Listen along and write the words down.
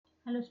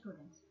Hello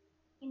students,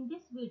 in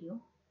this video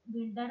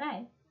we will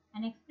derive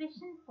an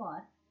expression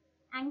for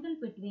angle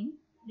between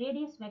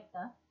radius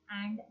vector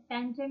and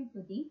tangent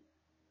to the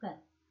curve.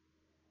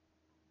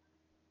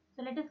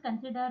 So let us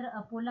consider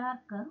a polar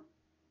curve.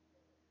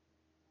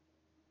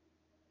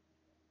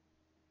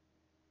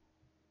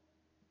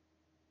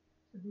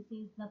 So this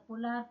is the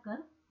polar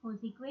curve whose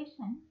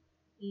equation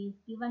is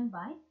given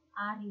by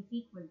r is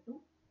equal to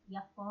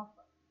f of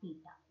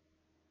theta.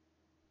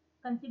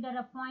 Consider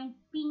a point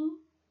P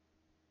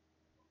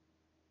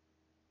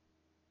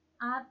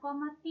r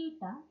comma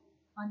theta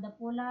on the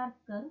polar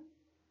curve.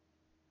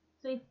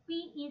 So if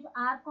P is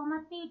r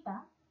comma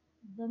theta,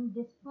 then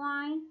this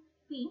point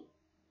P,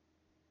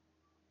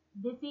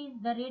 this is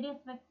the radius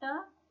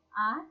vector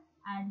r,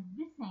 and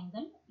this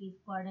angle is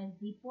called as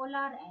the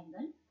polar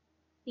angle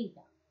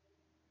theta.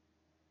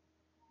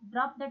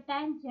 Drop the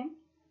tangent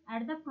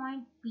at the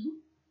point P.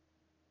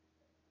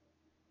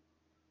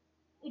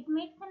 It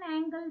makes an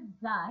angle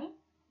xi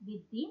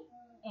with the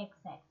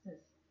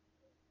x-axis.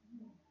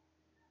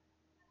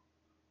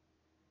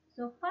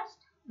 So first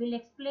we'll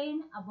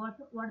explain about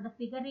what the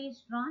figure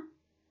is drawn.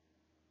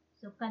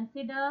 So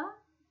consider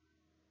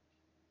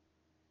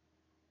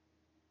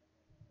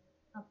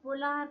a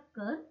polar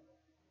curve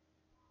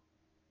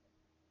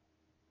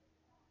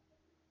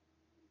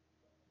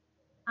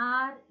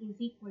r is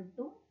equal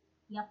to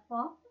f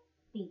of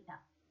theta.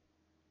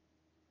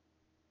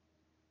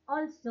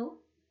 Also,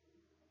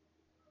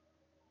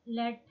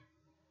 let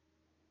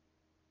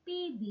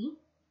P be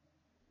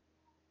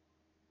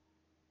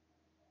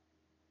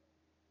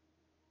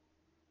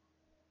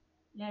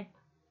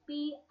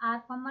P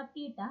r comma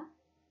theta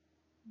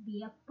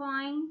be a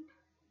point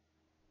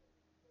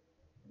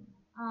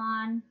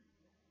on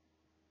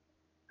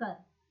curve.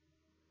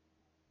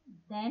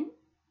 Then,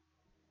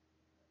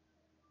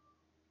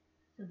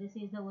 so this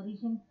is the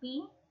origin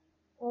P,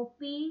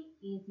 OP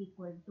is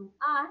equal to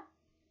r,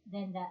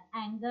 then the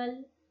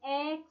angle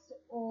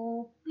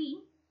XOP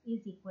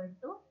is equal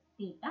to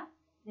theta,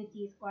 which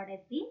is called as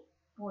the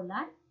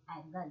polar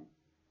angle.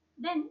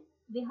 Then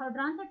we have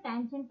drawn the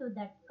tangent to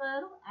that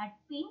curve at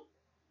P.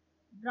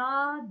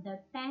 Draw the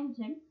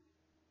tangent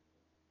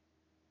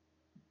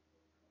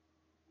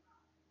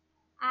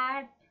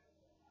at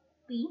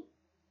P,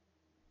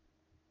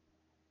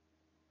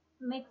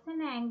 makes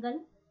an angle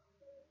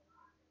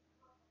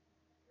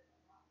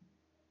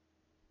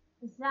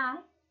xi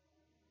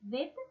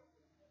with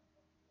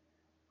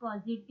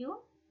positive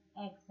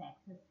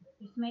x-axis.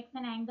 It makes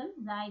an angle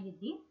xi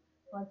with the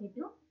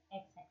positive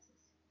x-axis.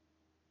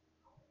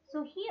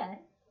 So here,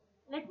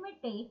 let me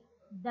take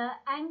the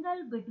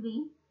angle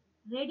between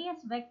radius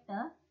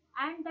vector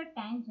and the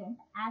tangent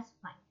as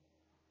phi.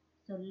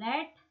 So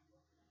let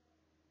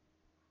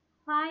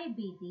phi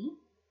be the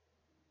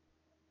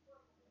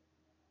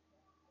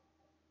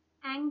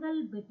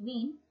angle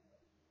between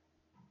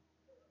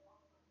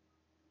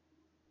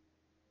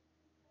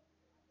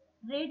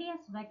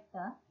radius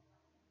vector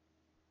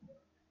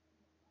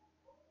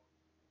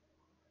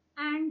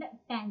and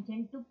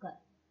tangent to curve.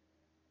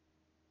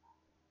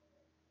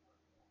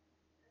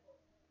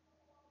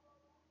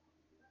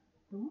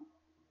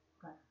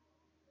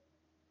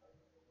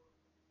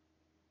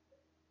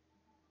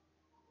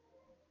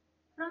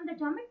 From the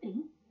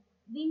geometry,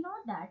 we know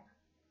that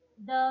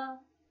the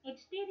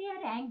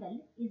exterior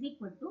angle is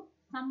equal to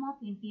sum of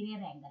interior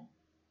angle.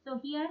 So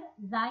here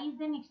xi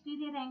is an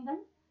exterior angle.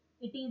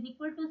 It is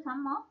equal to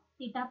sum of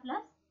theta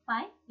plus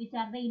phi, which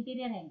are the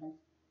interior angles.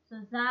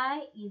 So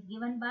xi is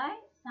given by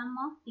sum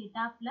of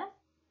theta plus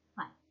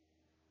phi.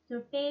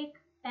 So take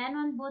tan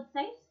on both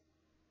sides.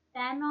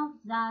 Tan of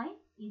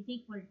xi is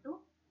equal to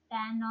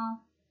tan of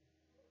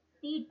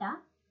theta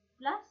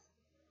plus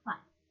phi.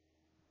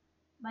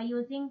 By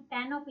using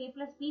tan of a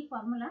plus b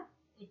formula,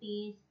 it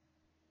is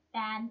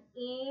tan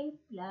a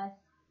plus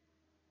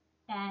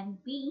tan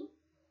b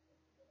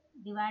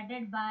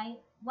divided by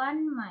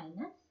 1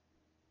 minus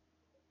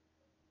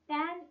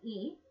tan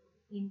a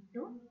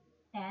into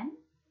tan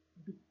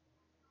b.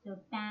 So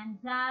tan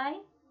xi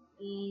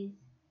is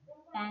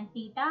tan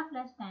theta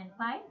plus tan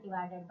phi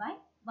divided by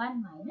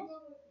 1 minus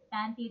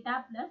tan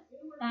theta plus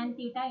tan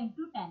theta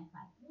into tan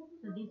phi.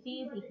 So this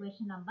is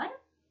equation number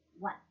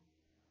 1.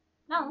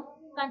 Now,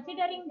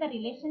 considering the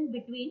relation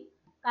between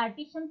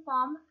Cartesian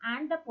form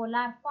and the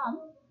polar form,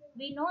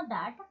 we know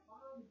that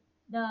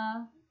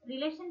the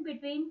relation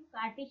between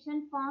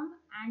Cartesian form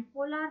and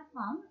polar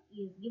form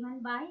is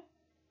given by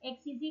x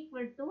is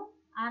equal to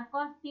r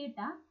cos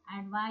theta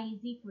and y is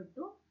equal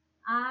to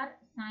r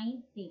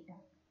sin theta.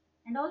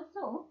 And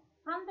also,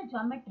 from the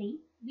geometry,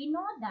 we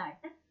know that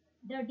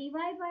the dy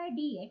by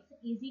dx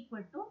is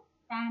equal to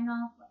tan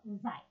of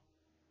xi.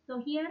 So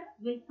here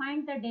we'll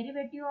find the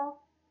derivative of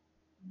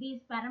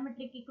these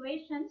parametric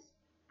equations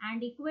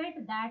and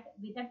equate that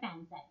with a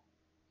tan xi.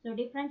 So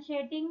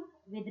differentiating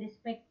with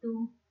respect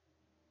to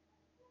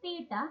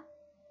theta,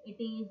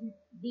 it is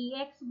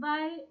dx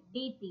by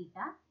d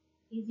theta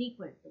is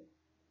equal to.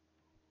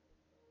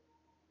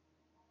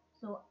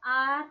 So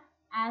r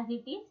as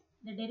it is,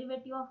 the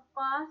derivative of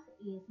cos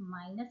is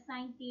minus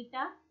sin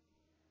theta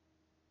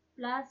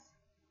plus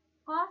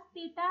cos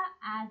theta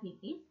as it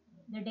is.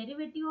 The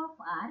derivative of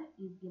r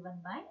is given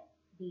by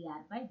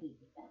dr by d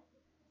theta.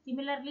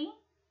 Similarly,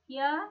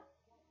 here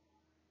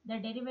the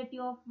derivative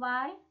of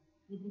y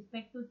with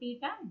respect to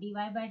theta, dy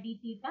by d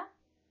theta.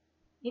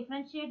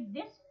 Differentiate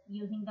this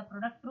using the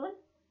product rule.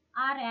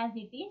 R as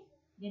it is,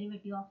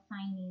 derivative of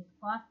sine is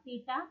cos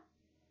theta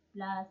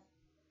plus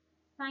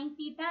sin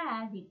theta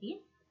as it is,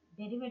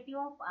 derivative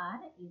of r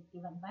is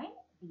given by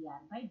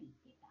dr by d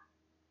theta.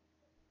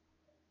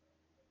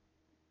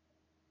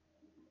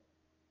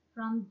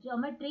 From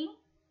geometry,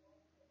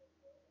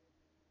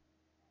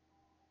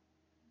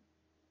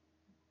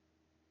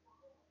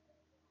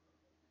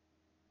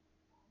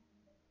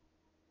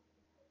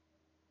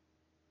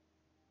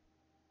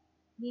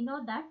 we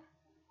know that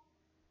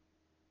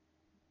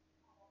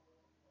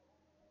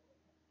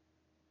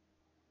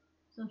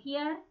so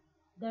here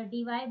the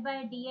dy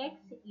by dx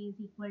is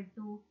equal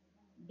to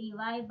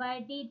dy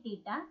by d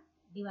theta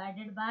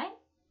divided by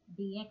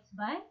dx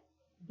by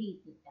d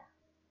theta,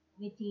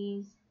 which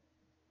is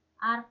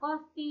r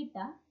cos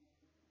theta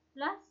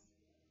plus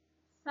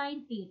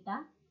sin theta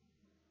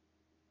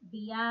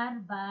dr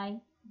by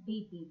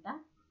d theta.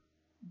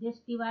 This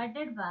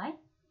divided by,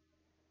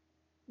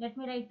 let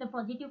me write the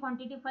positive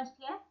quantity first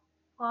here,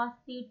 cos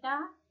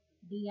theta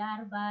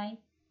dr by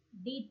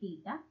d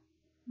theta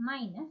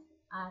minus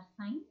r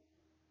sin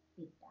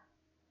theta.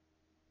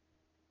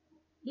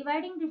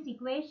 Dividing this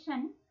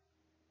equation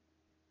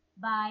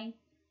by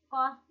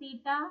cos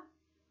theta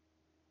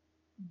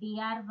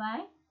dr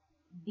by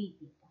d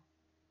theta.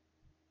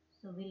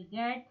 So we'll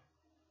get,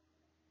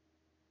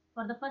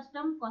 for the first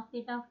term, cos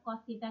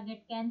theta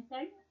get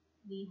cancelled.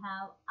 We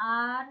have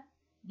r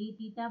d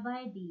theta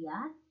by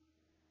dr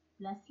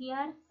plus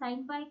here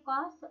sin by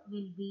cos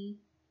will be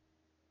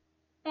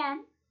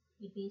tan.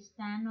 It is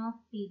tan of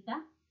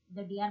theta.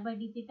 The dr by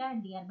d theta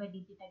and dr by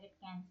d theta get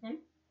cancelled.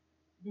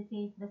 This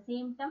is the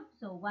same term.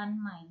 So 1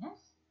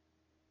 minus,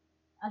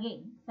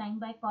 again sin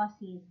by cos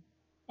is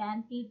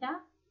tan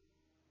theta,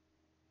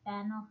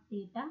 tan of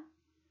theta,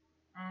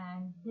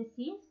 and this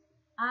is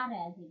r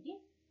as it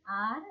is,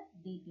 r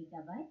d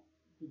theta by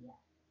dr.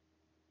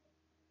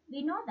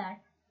 We know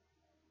that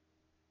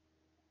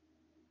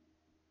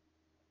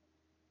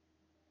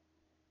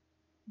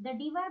the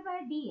dy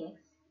by dx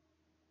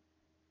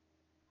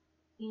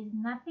is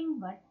nothing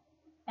but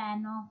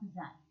tan of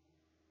xi.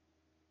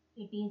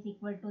 It is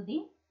equal to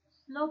the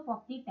slope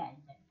of the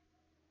tangent.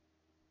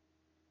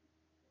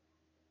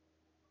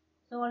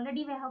 So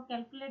already we have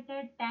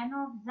calculated tan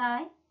of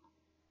xi.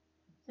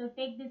 So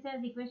take this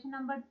as equation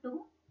number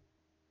 2.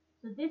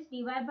 So this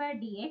dy by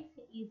dx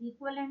is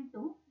equivalent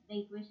to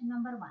the equation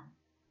number 1.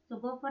 So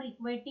go for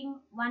equating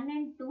 1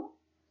 and 2.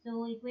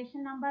 So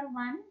equation number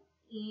 1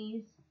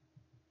 is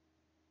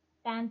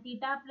tan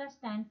theta plus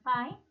tan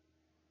phi,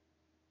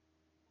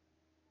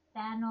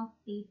 tan of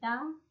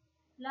theta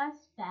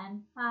plus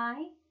tan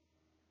phi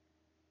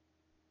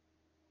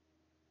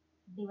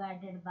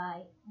divided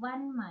by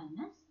 1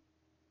 minus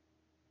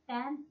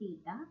tan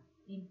theta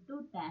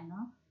into tan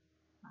of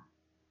phi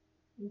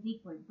is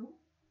equal to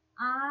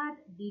r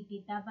d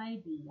theta by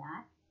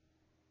dr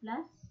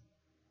plus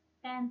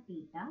tan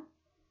theta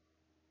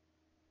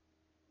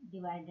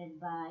divided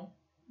by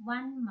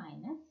 1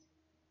 minus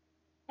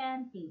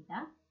tan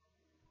theta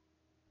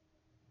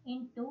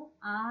into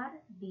r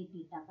d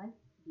theta by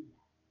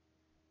dr.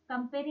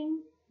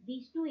 Comparing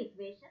these two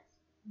equations,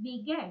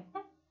 we get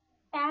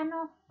tan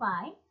of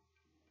phi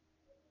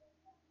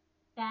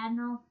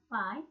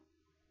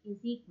is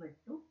equal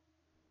to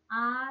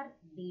r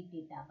d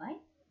theta by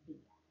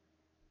dr.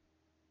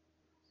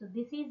 So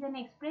this is an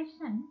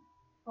expression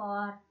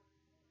for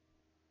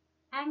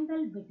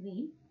angle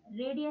between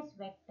radius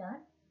vector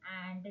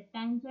and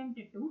tangent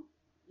to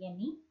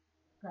any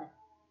curve.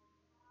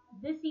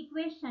 This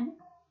equation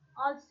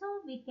also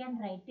we can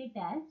write it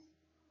as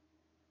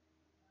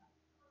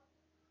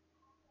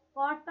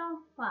cot of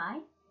phi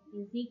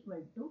is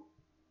equal to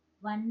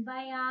 1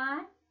 by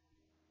r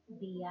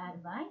dr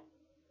by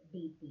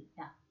d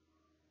theta.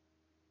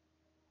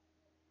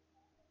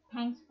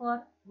 Thanks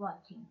for watching.